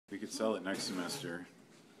could sell it next semester.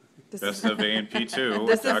 This Best is, of A&P2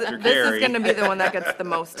 this with Dr. is Carey. going to be the one that gets the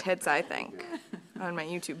most hits, I think, on my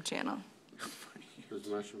YouTube channel. Is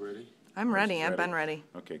Marcia ready? I'm ready. She's I've been ready.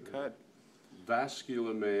 Okay, cut.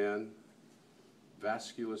 Vascular man,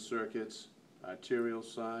 vascular circuits, arterial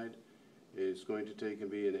side is going to take and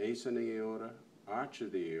be an ascending aorta, arch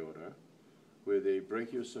of the aorta, with a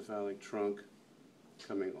brachiocephalic trunk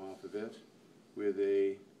coming off of it, with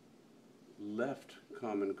a left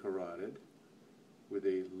common carotid, with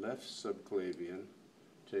a left subclavian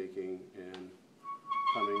taking and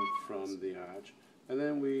coming from the arch. And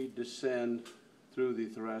then we descend through the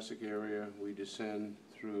thoracic area, we descend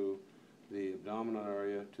through the abdominal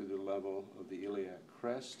area to the level of the iliac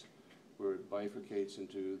crest, where it bifurcates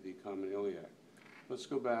into the common iliac. Let's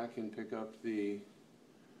go back and pick up the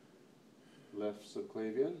left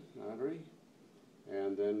subclavian artery,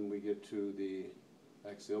 and then we get to the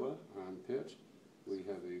axilla, armpit. We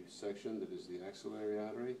have a section that is the axillary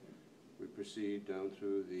artery. We proceed down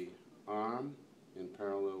through the arm in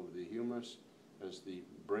parallel with the humerus as the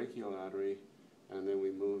brachial artery, and then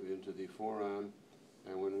we move into the forearm.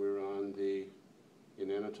 And when we're on the,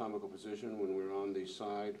 in anatomical position, when we're on the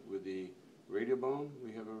side with the radial bone,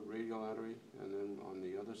 we have a radial artery, and then on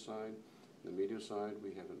the other side, the medial side, we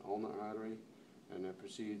have an ulnar artery, and that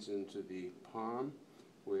proceeds into the palm.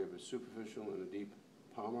 We have a superficial and a deep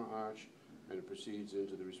palmar arch, and it proceeds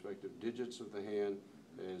into the respective digits of the hand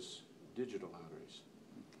as digital arteries.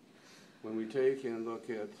 When we take and look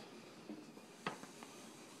at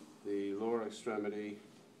the lower extremity,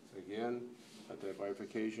 again, at that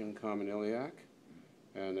bifurcation, common iliac,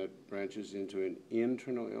 and it branches into an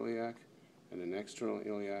internal iliac and an external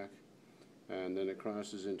iliac, and then it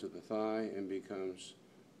crosses into the thigh and becomes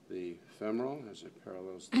the femoral as it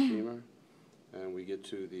parallels the femur. And we get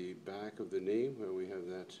to the back of the knee where we have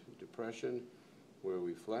that depression where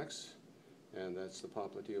we flex, and that's the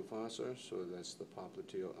popliteal fossa, so that's the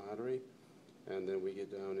popliteal artery. And then we get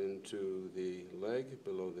down into the leg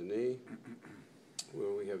below the knee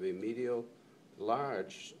where we have a medial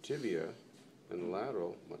large tibia and a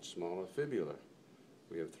lateral much smaller fibula.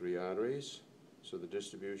 We have 3 arteries, so the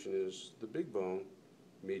distribution is the big bone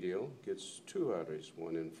medial gets 2 arteries,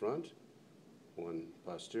 one in front, one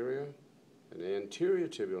posterior, an anterior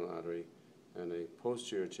tibial artery, and a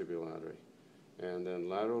posterior tibial artery. And then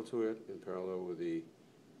lateral to it, in parallel with the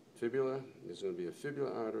fibula, there's going to be a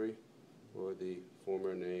fibular artery, or the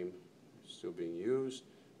former name still being used,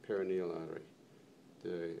 perineal artery.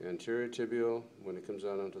 The anterior tibial, when it comes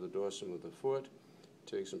out onto the dorsum of the foot,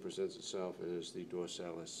 takes and presents itself as the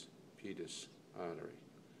dorsalis pedis artery.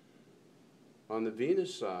 On the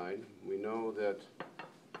venous side, we know that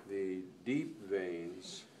the deep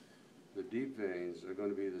veins are going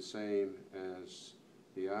to be the same as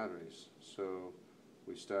the arteries. So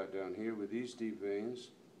we start down here with these deep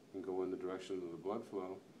veins and go in the direction of the blood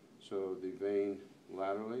flow. So the vein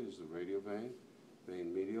laterally is the radial vein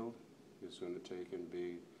medial is going to take and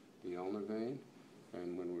be the ulnar vein,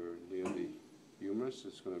 and when we're near the humerus,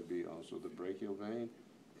 it's going to be also the brachial vein,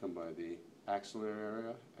 come by the axillary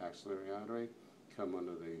area, axillary artery, come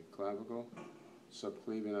under the clavicle,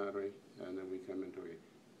 subclavian artery, and then we come into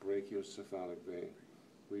a brachiocephalic vein.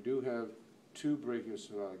 We do have 2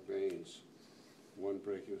 brachiocephalic veins, 1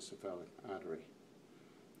 brachiocephalic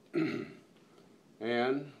artery.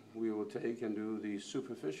 And we will take and do the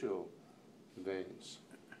superficial veins.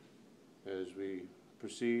 As we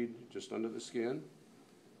proceed just under the skin,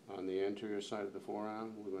 on the anterior side of the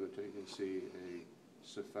forearm, we're going to take and see a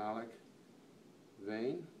cephalic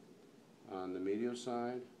vein. On the medial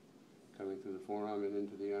side, coming through the forearm and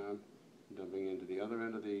into the arm, dumping into the other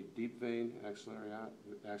end of the deep vein,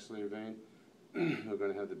 axillary vein, we're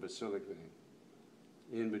going to have the basilic vein.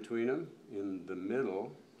 In between them, in the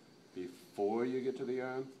middle, before you get to the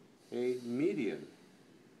arm, a median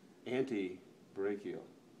antebrachial.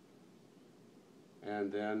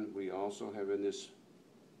 And then we also have in this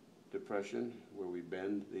depression where we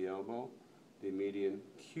bend the elbow, the median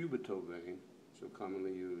cubital vein, so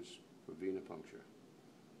commonly used for venipuncture.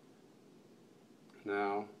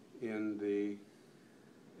 Now, in the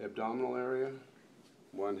abdominal area,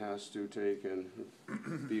 one has to take and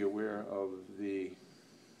be aware of the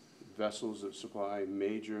vessels that supply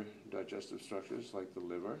major digestive structures like the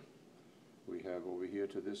liver. We have over here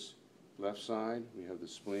to this left side, we have the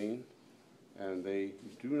spleen, and they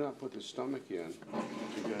do not put the stomach in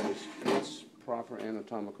because its proper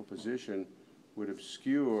anatomical position would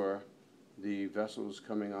obscure the vessels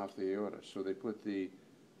coming off the aorta. So they put the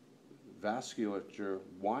vasculature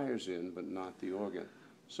wires in, but not the organ.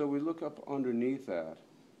 So we look up underneath that,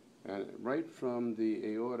 and right from the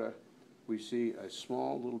aorta, we see a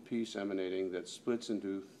small little piece emanating that splits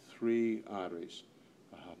into 3 arteries: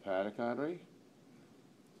 a hepatic artery,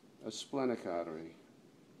 a splenic artery,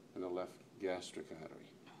 and a left gastric artery.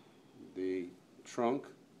 The trunk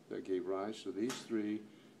that gave rise to these 3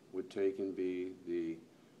 would take and be the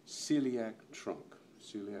celiac trunk.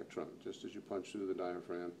 Celiac trunk. Just as you punch through the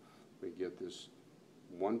diaphragm, we get this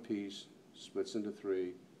one piece, splits into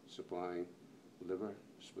 3, supplying liver,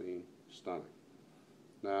 spleen, stomach.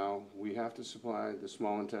 Now, we have to supply the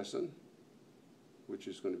small intestine, which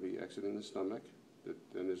is going to be exiting the stomach, that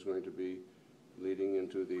then is going to be leading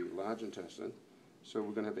into the large intestine. So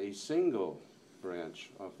we're going to have a single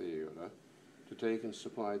branch of the aorta to take and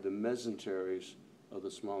supply the mesenteries of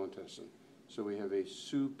the small intestine. So we have a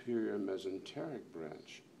superior mesenteric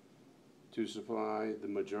branch. To supply the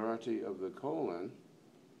majority of the colon,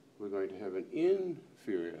 we're going to have an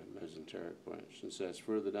inferior mesenteric branch. Since that's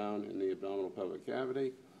further down in the abdominal pelvic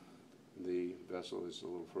cavity, the vessel is a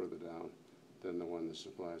little further down than the one that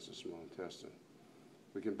supplies the small intestine.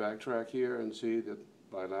 We can backtrack here and see that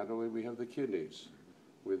bilaterally we have the kidneys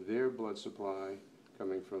with their blood supply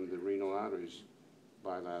coming from the renal arteries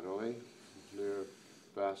bilaterally, their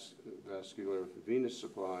vascular venous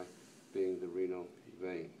supply being the renal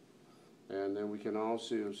vein. And then we can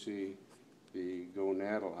also see the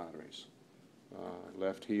gonadal arteries,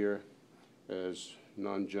 left here as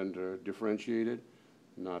non-gender differentiated,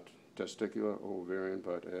 not testicular or ovarian,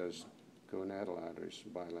 but as gonadal arteries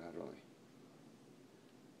bilaterally.